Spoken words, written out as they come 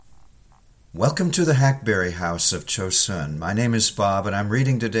Welcome to the Hackberry House of Chosun. My name is Bob, and I'm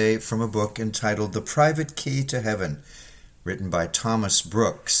reading today from a book entitled The Private Key to Heaven, written by Thomas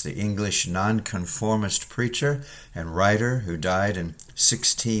Brooks, the English nonconformist preacher and writer who died in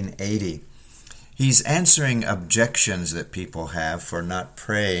 1680. He's answering objections that people have for not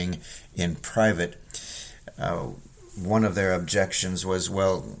praying in private. One of their objections was,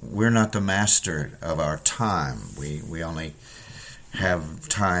 we're not the master of our time. We only have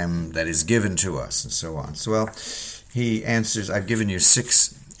time that is given to us, and so on. He answers, I've given you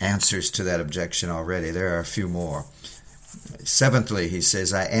 6 answers to that objection already. There are a few more. Seventhly, he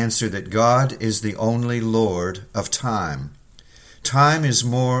says, I answer that God is the only Lord of time. Time is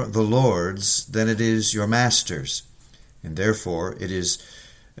more the Lord's than it is your master's, and therefore it is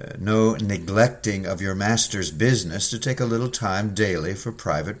no neglecting of your master's business to take a little time daily for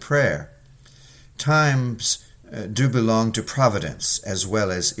private prayer. Times do belong to providence as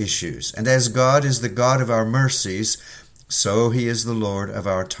well as issues. And as God is the God of our mercies, so he is the Lord of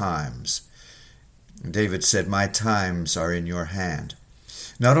our times. David said, my times are in your hand.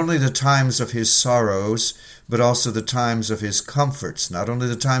 Not only the times of his sorrows, but also the times of his comforts. Not only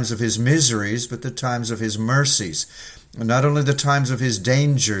the times of his miseries, but the times of his mercies. Not only the times of his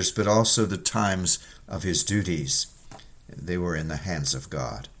dangers, but also the times of his duties. They were in the hands of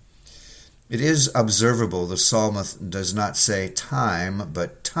God. It is observable the psalmist does not say time,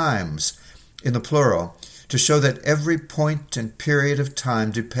 but times, in the plural, to show that every point and period of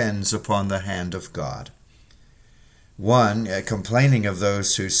time depends upon the hand of God. One, complaining of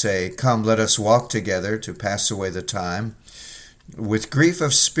those who say, come, let us walk together to pass away the time, with grief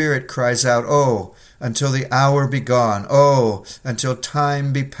of spirit cries out, oh, until the hour be gone, oh, until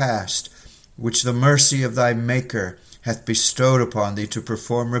time be past, which the mercy of thy Maker hath bestowed upon thee to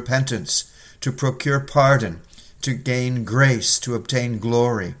perform repentance, to procure pardon, to gain grace, to obtain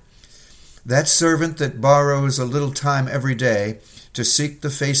glory. That servant that borrows a little time every day to seek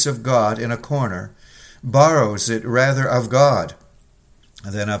the face of God in a corner, borrows it rather of God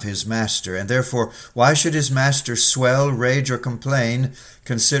than of his master. And therefore, why should his master swell, rage, or complain,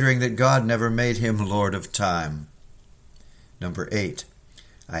 considering that God never made him Lord of time? Number 8,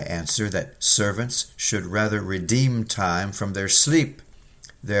 I answer that servants should rather redeem time from their sleep,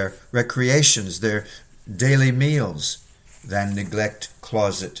 their recreations, their daily meals, than neglect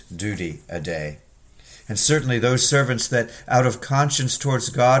closet duty a day. And certainly those servants that, out of conscience towards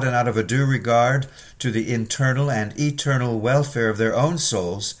God and out of a due regard to the internal and eternal welfare of their own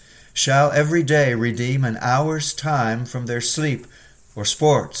souls, shall every day redeem an hour's time from their sleep or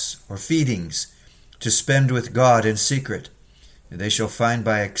sports or feedings to spend with God in secret. And they shall find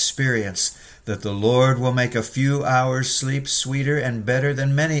by experience that the Lord will make a few hours' sleep sweeter and better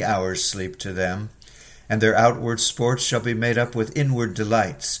than many hours' sleep to them, and their outward sports shall be made up with inward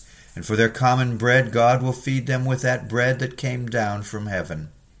delights, and for their common bread God will feed them with that bread that came down from heaven.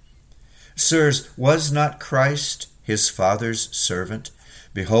 Sirs, was not Christ his Father's servant?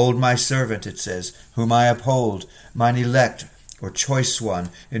 Behold my servant, it says, whom I uphold, mine elect, or choice one,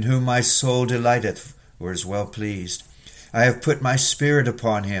 in whom my soul delighteth, or is well pleased. I have put my spirit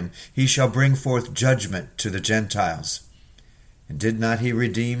upon him. He shall bring forth judgment to the Gentiles. And did not he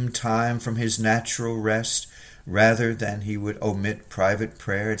redeem time from his natural rest, rather than he would omit private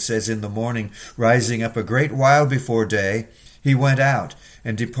prayer? It says, in the morning, rising up a great while before day, he went out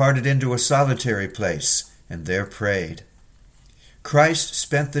and departed into a solitary place, and there prayed. Christ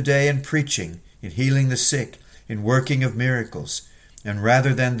spent the day in preaching, in healing the sick, in working of miracles. And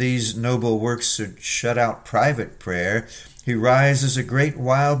rather than these noble works should shut out private prayer, he rises a great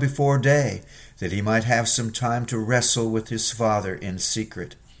while before day, that he might have some time to wrestle with his Father in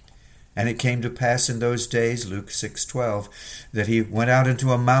secret. And it came to pass in those days, Luke 6:12, that he went out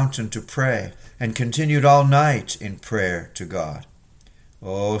into a mountain to pray, and continued all night in prayer to God.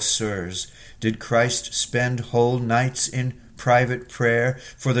 Oh, sirs, did Christ spend whole nights in private prayer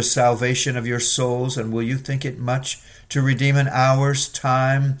for the salvation of your souls, and will you think it much to redeem an hour's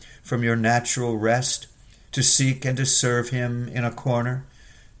time from your natural rest, to seek and to serve him in a corner,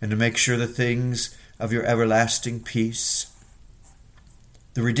 and to make sure the things of your everlasting peace?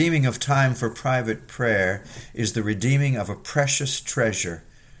 The redeeming of time for private prayer is the redeeming of a precious treasure,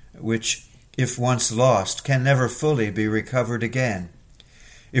 which, if once lost, can never fully be recovered again.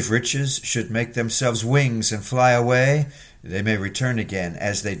 If riches should make themselves wings and fly away, they may return again,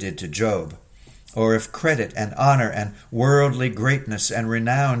 as they did to Job. Or if credit and honor and worldly greatness and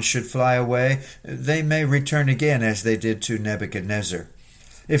renown should fly away, they may return again, as they did to Nebuchadnezzar.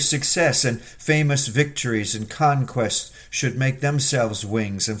 If success and famous victories and conquests should make themselves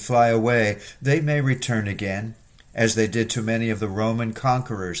wings and fly away, they may return again, as they did to many of the Roman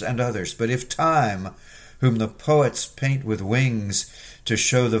conquerors and others. But if time, whom the poets paint with wings to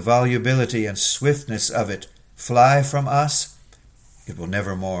show the volubility and swiftness of it, fly from us, it will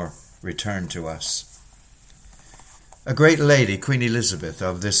never more return to us. A great lady, Queen Elizabeth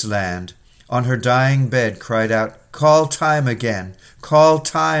of this land, on her dying bed cried out, "Call time again, call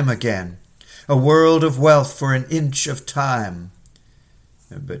time again, a world of wealth for an inch of time."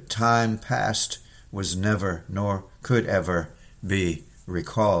 But time past was never, nor could ever, be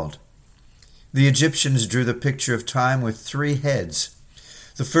recalled. The Egyptians drew the picture of time with 3 heads.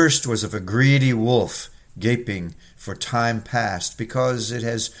 The first was of a greedy wolf, gaping for time past, because it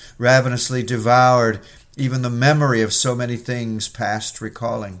has ravenously devoured even the memory of so many things past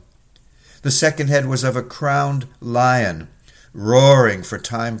recalling. The second head was of a crowned lion, roaring for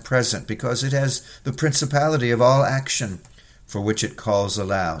time present, because it has the principality of all action, for which it calls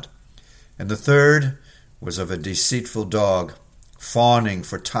aloud. And the third was of a deceitful dog, fawning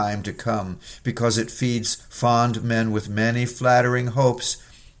for time to come, because it feeds fond men with many flattering hopes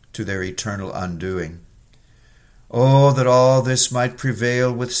to their eternal undoing. Oh, that all this might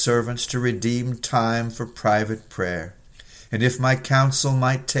prevail with servants to redeem time for private prayer. And if my counsel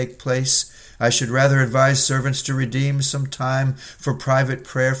might take place, I should rather advise servants to redeem some time for private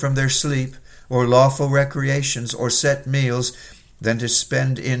prayer from their sleep, or lawful recreations, or set meals, than to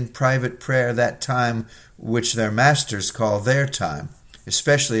spend in private prayer that time which their masters call their time,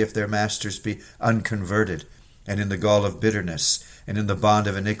 especially if their masters be unconverted, and in the gall of bitterness, and in the bond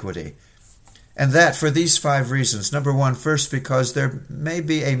of iniquity. And that for these 5 reasons. Number 1, first, because there may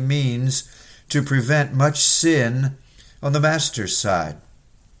be a means to prevent much sin on the master's side.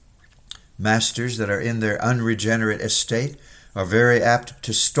 Masters that are in their unregenerate estate are very apt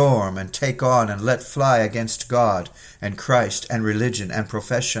to storm and take on and let fly against God and Christ and religion and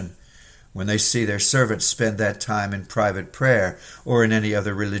profession when they see their servants spend that time in private prayer or in any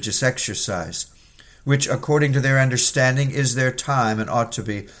other religious exercise, which according to their understanding is their time and ought to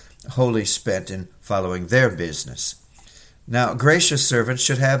be wholly spent in following their business. Now, gracious servants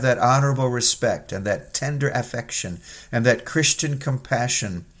should have that honorable respect and that tender affection and that Christian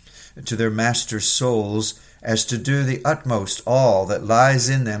compassion to their masters' souls as to do the utmost all that lies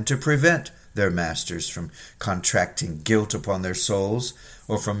in them to prevent their masters from contracting guilt upon their souls,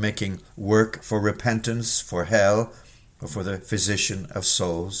 or from making work for repentance, for hell, or for the physician of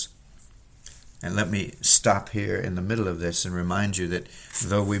souls. And let me stop here in the middle of this and remind you that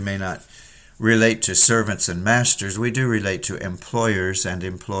though we may not relate to servants and masters, we do relate to employers and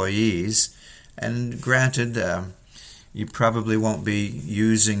employees. And granted, you probably won't be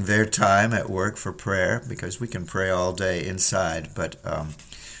using their time at work for prayer, because we can pray all day inside, but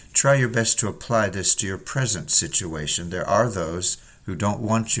try your best to apply this to your present situation. There are those who don't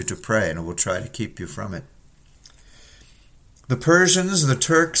want you to pray and will try to keep you from it. The Persians, the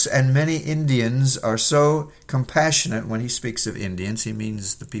Turks, and many Indians are so compassionate. When he speaks of Indians, he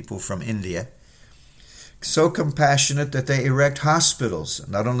means the people from India. So compassionate that they erect hospitals,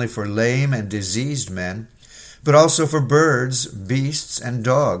 not only for lame and diseased men, but also for birds, beasts, and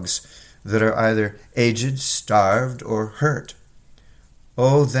dogs that are either aged, starved, or hurt.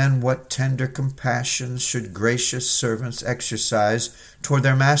 Oh, then what tender compassion should gracious servants exercise toward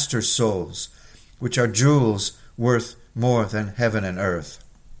their masters' souls, which are jewels worth more than heaven and earth.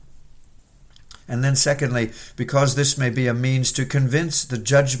 And then secondly, because this may be a means to convince the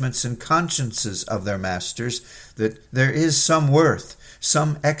judgments and consciences of their masters that there is some worth,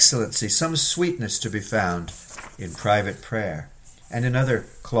 some excellency, some sweetness to be found in private prayer and in other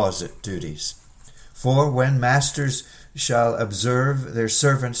closet duties. For when masters shall observe their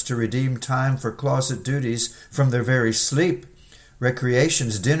servants to redeem time for closet duties from their very sleep,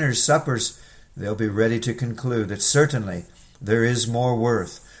 recreations, dinners, suppers, they'll be ready to conclude that certainly there is more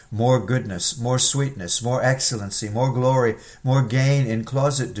worth, more goodness, more sweetness, more excellency, more glory, more gain in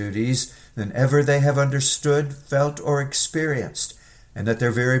closet duties than ever they have understood, felt, or experienced, and that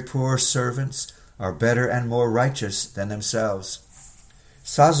their very poor servants are better and more righteous than themselves.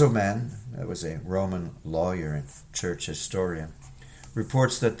 Sazoman, that was a Roman lawyer and church historian,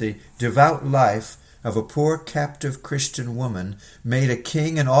 reports that the devout life of a poor captive Christian woman made a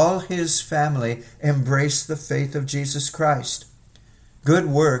king and all his family embrace the faith of Jesus Christ. Good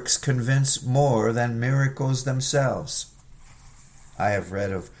works convince more than miracles themselves. I have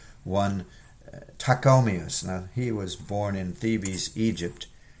read of one Tachomius. Now, he was born in Thebes, Egypt,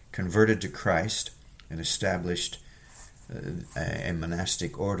 converted to Christ, and established a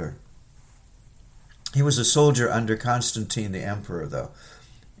monastic order. He was a soldier under Constantine the emperor, though.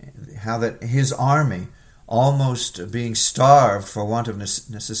 How that his army, almost being starved for want of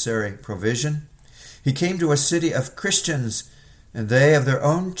necessary provision, He came to a city of Christians, and they of their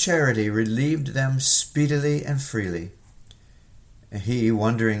own charity relieved them speedily and freely. He,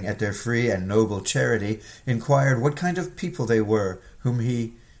 wondering at their free and noble charity, inquired what kind of people they were, whom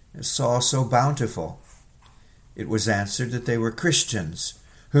he saw so bountiful. It was answered that they were Christians,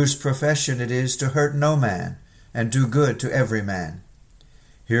 whose profession it is to hurt no man, and do good to every man.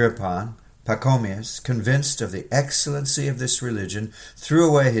 Hereupon Pachomius, convinced of the excellency of this religion, threw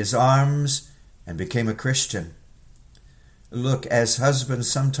away his arms and became a Christian. Look, as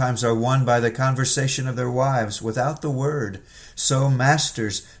husbands sometimes are won by the conversation of their wives without the word, so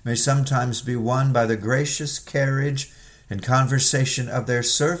masters may sometimes be won by the gracious carriage and conversation of their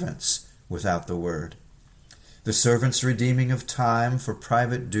servants without the word. The servant's redeeming of time for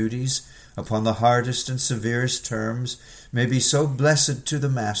private duties upon the hardest and severest terms may be so blessed to the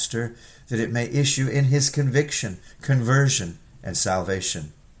master that it may issue in his conviction, conversion, and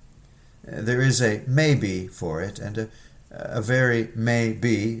salvation. There is a maybe for it, and a very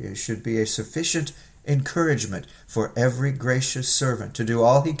maybe should be a sufficient encouragement for every gracious servant to do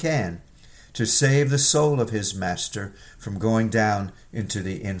all he can to save the soul of his master from going down into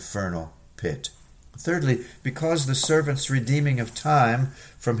the infernal pit. Thirdly, because the servant's redeeming of time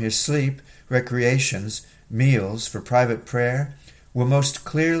from his sleep, recreations, meals for private prayer will most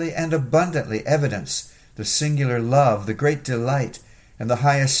clearly and abundantly evidence the singular love, the great delight, and the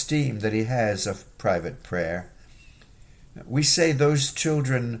high esteem that he has of private prayer. We say those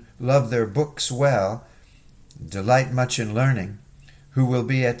children love their books well, delight much in learning, who will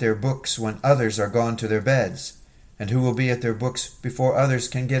be at their books when others are gone to their beds, and who will be at their books before others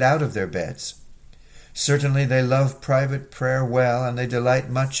can get out of their beds. Certainly they love private prayer well, and they delight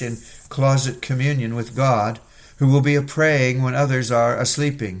much in closet communion with God, who will be a-praying when others are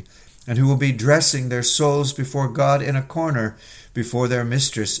a-sleeping, and who will be dressing their souls before God in a corner before their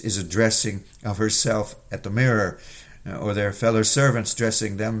mistress is a-dressing of herself at the mirror, or their fellow servants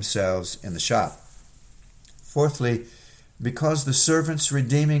dressing themselves in the shop. Fourthly, because the servant's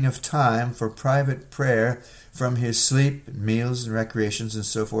redeeming of time for private prayer from his sleep, meals, and recreations, and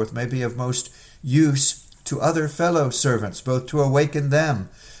so forth, may be of most use to other fellow servants, both to awaken them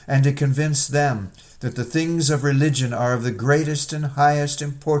and to convince them that the things of religion are of the greatest and highest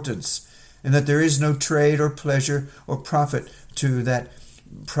importance, and that there is no trade or pleasure or profit to that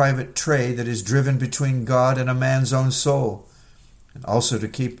private trade that is driven between God and a man's own soul, and also to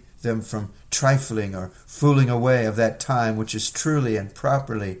keep them from trifling or fooling away of that time which is truly and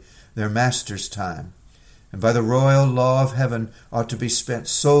properly their master's time, and by the royal law of heaven ought to be spent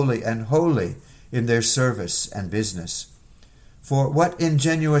solely and wholly in their service and business. For what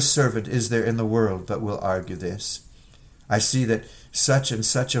ingenuous servant is there in the world but will argue this? I see that such and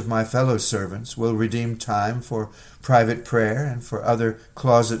such of my fellow servants will redeem time for private prayer and for other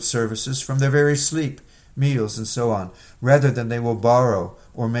closet services from their very sleep, meals, and so on, rather than they will borrow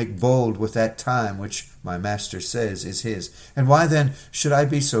or make bold with that time which my master says is his. And why then should I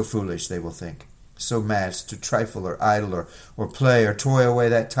be so foolish, they will think, so mad as to trifle or idle or play or toy away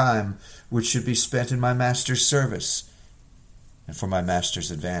that time which should be spent in my master's service and for my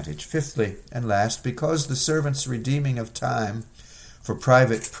master's advantage. Fifthly and last, because the servant's redeeming of time for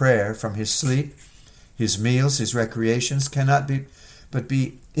private prayer from his sleep, his meals, his recreations cannot but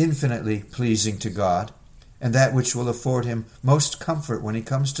be infinitely pleasing to God, and that which will afford him most comfort when he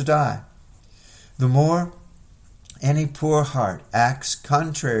comes to die. The more any poor heart acts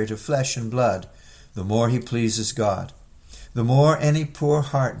contrary to flesh and blood, the more he pleases God. The more any poor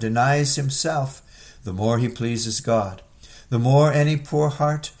heart denies himself, the more he pleases God. The more any poor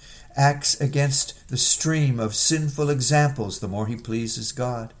heart acts against the stream of sinful examples, the more he pleases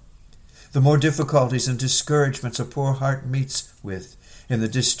God. The more difficulties and discouragements a poor heart meets with in the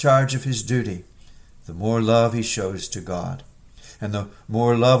discharge of his duty, the more love he shows to God. And the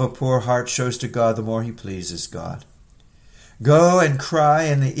more love a poor heart shows to God, the more he pleases God. Go and cry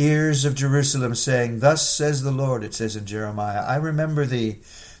in the ears of Jerusalem, saying, Thus says the Lord, it says in Jeremiah, I remember thee,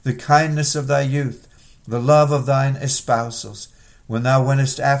 the kindness of thy youth, the love of thine espousals, when thou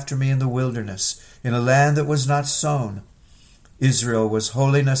wentest after me in the wilderness, in a land that was not sown. Israel was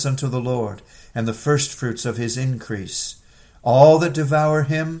holiness unto the Lord, and the firstfruits of his increase. All that devour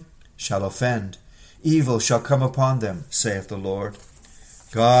him shall offend. Evil shall come upon them, saith the Lord.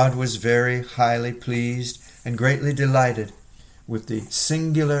 God was very highly pleased and greatly delighted with the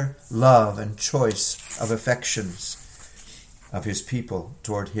singular love and choice of affections of his people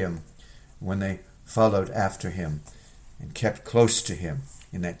toward him when they followed after him and kept close to him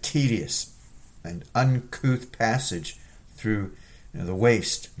in that tedious and uncouth passage through the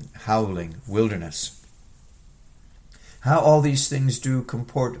waste, howling wilderness. How all these things do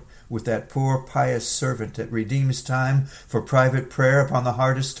comport with that poor pious servant that redeems time for private prayer upon the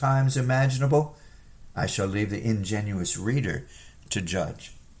hardest times imaginable, I shall leave the ingenuous reader to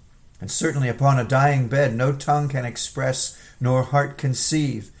judge. And certainly upon a dying bed no tongue can express nor heart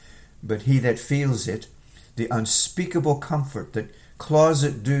conceive, but he that feels it, the unspeakable comfort that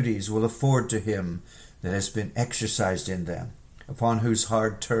closet duties will afford to him that has been exercised in them, upon whose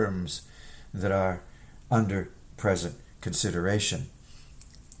hard terms that are under present consideration.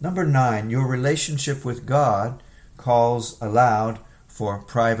 Number 9, your relationship with God calls aloud for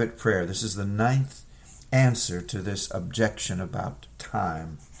private prayer. This is the 9th answer to this objection about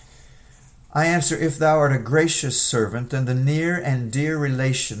time. I answer, if thou art a gracious servant, then the near and dear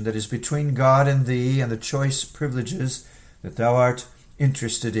relation that is between God and thee and the choice privileges that thou art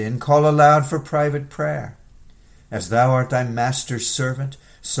interested in, call aloud for private prayer. As thou art thy master's servant,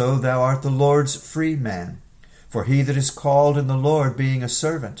 so thou art the Lord's free man. For he that is called in the Lord, being a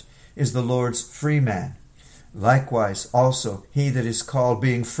servant, is the Lord's free man. Likewise also he that is called,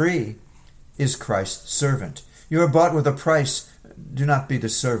 being free, is Christ's servant. You are bought with a price. Do not be the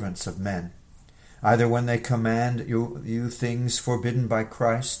servants of men, either when they command you things forbidden by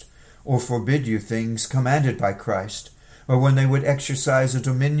Christ, or forbid you things commanded by Christ, or when they would exercise a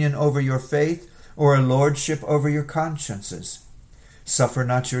dominion over your faith, or a lordship over your consciences. Suffer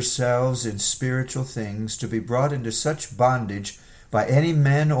not yourselves in spiritual things to be brought into such bondage by any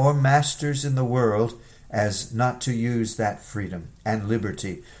men or masters in the world, as not to use that freedom and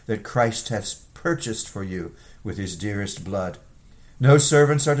liberty that Christ has purchased for you with his dearest blood. No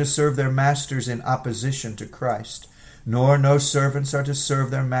servants are to serve their masters in opposition to Christ, nor no servants are to serve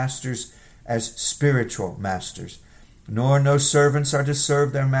their masters as spiritual masters, nor no servants are to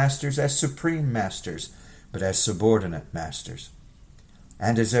serve their masters as supreme masters, but as subordinate masters.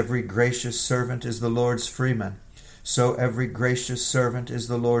 And as every gracious servant is the Lord's freeman, so every gracious servant is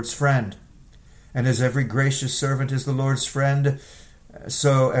the Lord's friend. And as every gracious servant is the Lord's friend,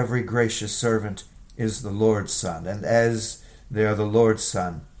 so every gracious servant is the Lord's son. And as they are the Lord's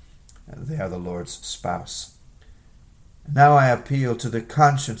son, they are the Lord's spouse. Now I appeal to the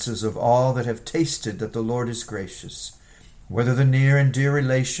consciences of all that have tasted that the Lord is gracious, whether the near and dear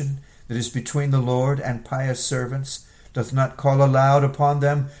relation that is between the Lord and pious servants doth not call aloud upon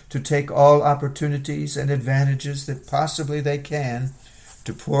them to take all opportunities and advantages that possibly they can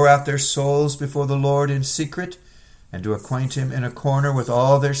to pour out their souls before the Lord in secret, and to acquaint him in a corner with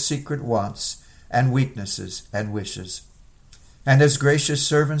all their secret wants and weaknesses and wishes. And as gracious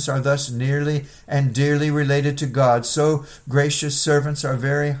servants are thus nearly and dearly related to God, so gracious servants are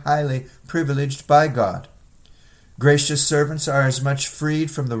very highly privileged by God. Gracious servants are as much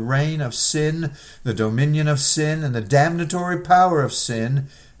freed from the reign of sin, the dominion of sin, and the damnatory power of sin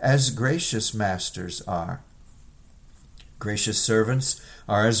as gracious masters are. Gracious servants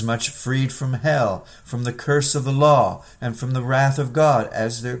are as much freed from hell, from the curse of the law, and from the wrath of God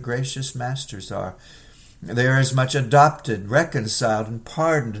as their gracious masters are. They are as much adopted, reconciled, and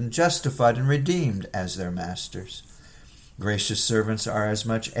pardoned, and justified, and redeemed as their masters. Gracious servants are as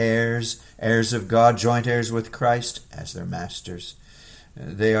much heirs, heirs of God, joint heirs with Christ, as their masters.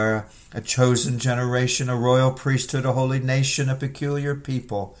 They are a chosen generation, a royal priesthood, a holy nation, a peculiar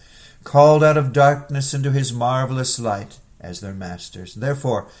people, called out of darkness into his marvelous light, as their masters.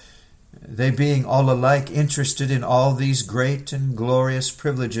 Therefore, they being all alike interested in all these great and glorious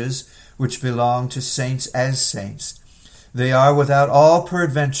privileges which belong to saints as saints, they are without all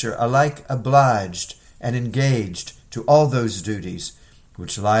peradventure alike obliged and engaged to all those duties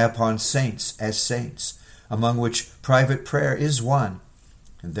which lie upon saints as saints, among which private prayer is one,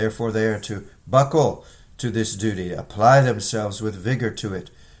 and therefore they are to buckle to this duty, apply themselves with vigor to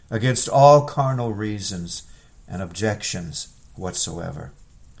it, against all carnal reasons and objections whatsoever.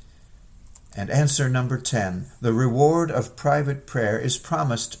 And answer number 10, the reward of private prayer is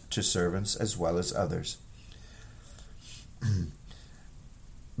promised to servants as well as others.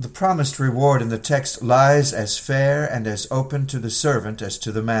 The promised reward in the text lies as fair and as open to the servant as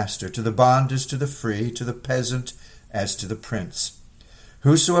to the master, to the bond as to the free, to the peasant as to the prince.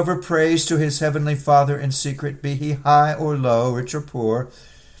 Whosoever prays to his heavenly Father in secret, be he high or low, rich or poor,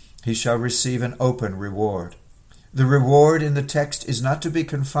 he shall receive an open reward. The reward in the text is not to be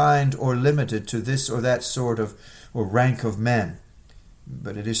confined or limited to this or that sort of or rank of men,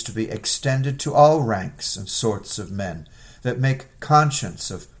 but it is to be extended to all ranks and sorts of men that make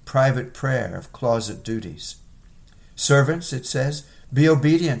conscience of private prayer, of closet duties. Servants, it says, be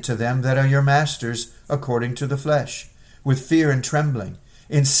obedient to them that are your masters according to the flesh, with fear and trembling,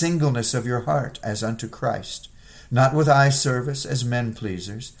 in singleness of your heart as unto Christ, not with eye service as men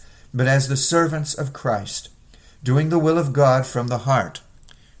pleasers, but as the servants of Christ, doing the will of God from the heart,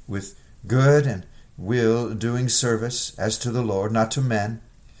 with good and will doing service as to the Lord, not to men,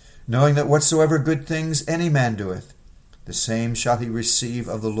 knowing that whatsoever good things any man doeth, the same shall he receive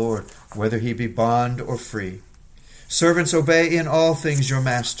of the Lord, whether he be bond or free. Servants, obey in all things your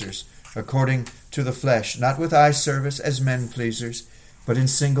masters, according to the flesh, not with eye service as men pleasers, but in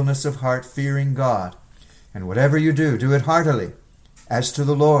singleness of heart, fearing God. And whatever you do, do it heartily, as to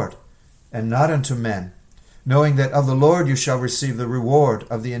the Lord, and not unto men, knowing that of the Lord you shall receive the reward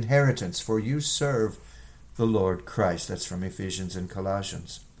of the inheritance, for you serve the Lord Christ. That's from Ephesians and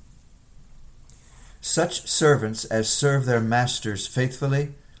Colossians. Such servants as serve their masters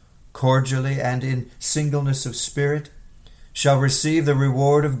faithfully, cordially, and in singleness of spirit, shall receive the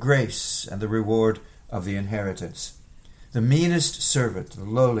reward of grace and the reward of the inheritance. The meanest servant, the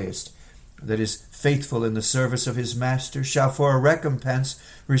lowliest, that is faithful in the service of his master, shall for a recompense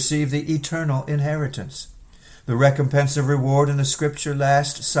receive the eternal inheritance. The recompense of reward in the Scripture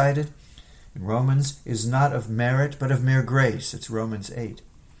last cited in Romans is not of merit, but of mere grace. It's Romans 8.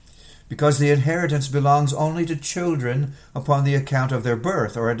 Because the inheritance belongs only to children upon the account of their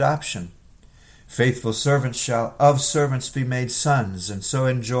birth or adoption. Faithful servants shall of servants be made sons, and so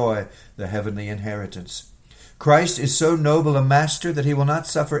enjoy the heavenly inheritance. Christ is so noble a master that he will not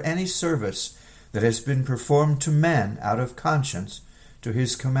suffer any service that has been performed to men out of conscience to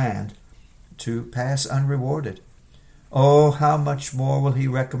his command to pass unrewarded. Oh, how much more will he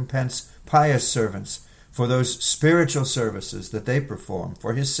recompense pious servants for those spiritual services that they perform,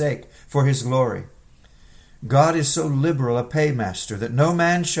 for his sake, for his glory. God is so liberal a paymaster that no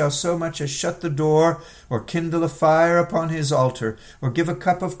man shall so much as shut the door, or kindle a fire upon his altar, or give a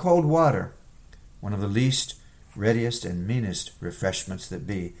cup of cold water, one of the least, readiest, and meanest refreshments that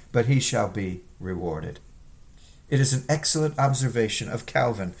be, but he shall be rewarded. It is an excellent observation of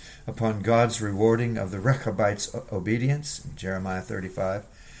Calvin upon God's rewarding of the Rechabites' obedience, in Jeremiah 35.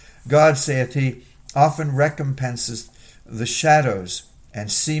 God, saith he, often recompenses the shadows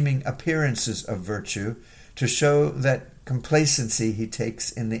and seeming appearances of virtue, to show that complacency he takes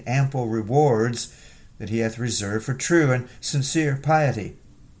in the ample rewards that he hath reserved for true and sincere piety.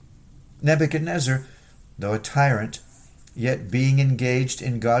 Nebuchadnezzar, though a tyrant, yet being engaged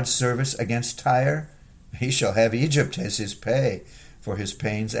in God's service against Tyre, he shall have Egypt as his pay for his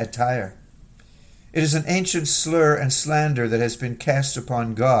pains at Tyre. It is an ancient slur and slander that has been cast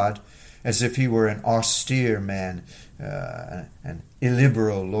upon God, as if he were an austere man, an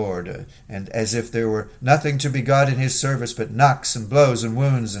illiberal Lord, and as if there were nothing to be got in his service but knocks and blows and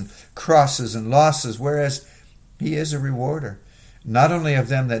wounds and crosses and losses, whereas he is a rewarder, not only of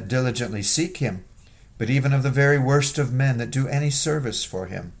them that diligently seek him, but even of the very worst of men that do any service for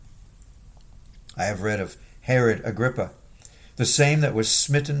him. I have read of Herod Agrippa, the same that was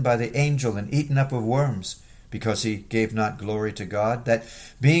smitten by the angel and eaten up of worms, because he gave not glory to God, that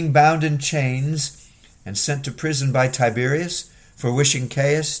being bound in chains and sent to prison by Tiberius for wishing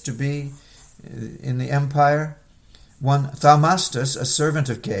Caius to be in the empire, one Thaumastus, a servant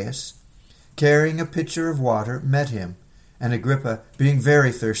of Caius, carrying a pitcher of water, met him, and Agrippa, being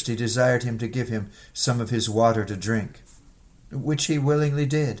very thirsty, desired him to give him some of his water to drink, which he willingly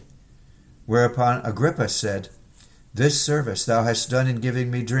did. Whereupon Agrippa said, This service thou hast done in giving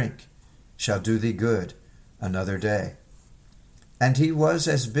me drink shall do thee good another day. And he was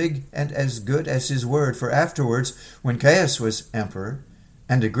as big and as good as his word, for afterwards, when Caius was emperor,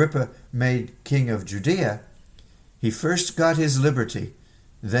 and Agrippa made king of Judea, he first got his liberty,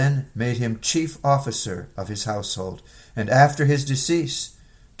 then made him chief officer of his household, and after his decease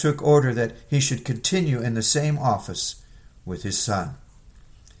took order that he should continue in the same office with his son.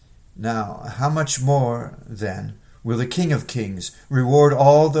 Now, how much more, then, will the King of Kings reward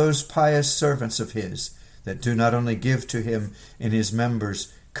all those pious servants of his that do not only give to him in his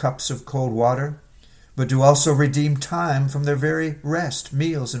members cups of cold water, but do also redeem time from their very rest,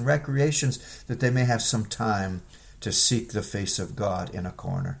 meals, and recreations, that they may have some time to seek the face of God in a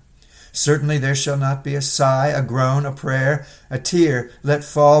corner. Certainly there shall not be a sigh, a groan, a prayer, a tear let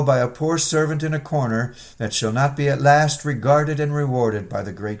fall by a poor servant in a corner, that shall not be at last regarded and rewarded by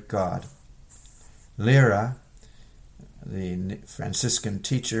the great God. Lyra, the Franciscan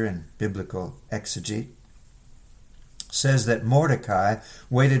teacher and biblical exegete, says that Mordecai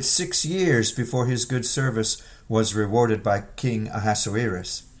waited 6 years before his good service was rewarded by King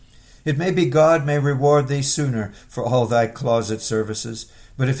Ahasuerus. It may be God may reward thee sooner for all thy closet services,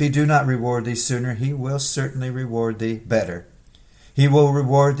 but if he do not reward thee sooner, he will certainly reward thee better. He will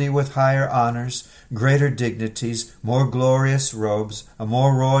reward thee with higher honors, greater dignities, more glorious robes, a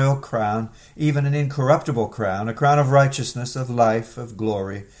more royal crown, even an incorruptible crown, a crown of righteousness, of life, of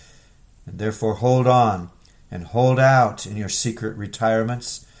glory. And therefore hold on, and hold out in your secret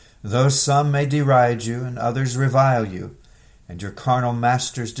retirements, Though some may deride you and others revile you, and your carnal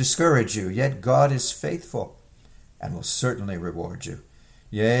masters discourage you, yet God is faithful and will certainly reward you.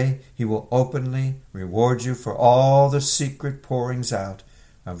 Yea, he will openly reward you for all the secret pourings out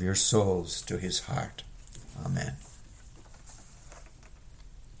of your souls to his heart. Amen.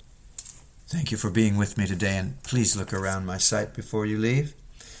 Thank you for being with me today, and please look around my site before you leave.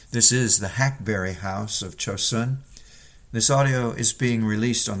 This is the Hackberry House of Chosun. This audio is being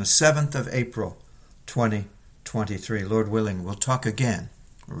released on the 7th of April, 2023. Lord willing, we'll talk again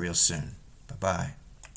real soon. Bye-bye.